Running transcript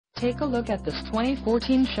take a look at this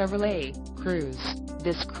 2014 Chevrolet CRUZE.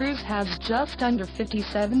 This CRUZE has just under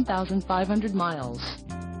 57,500 miles.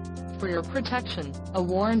 For your protection, a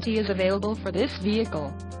warranty is available for this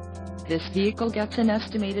vehicle. This vehicle gets an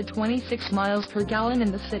estimated 26 miles per gallon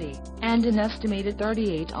in the city, and an estimated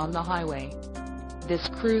 38 on the highway. This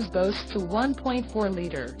CRUZE boasts a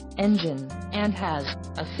 1.4-liter engine, and has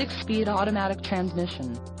a 6-speed automatic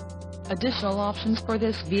transmission. Additional options for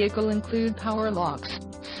this vehicle include power locks,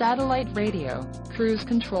 satellite radio, cruise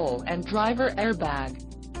control and driver airbag.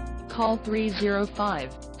 Call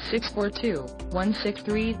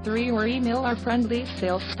 305-642-1633 or email our friendly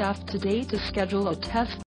sales staff today to schedule a test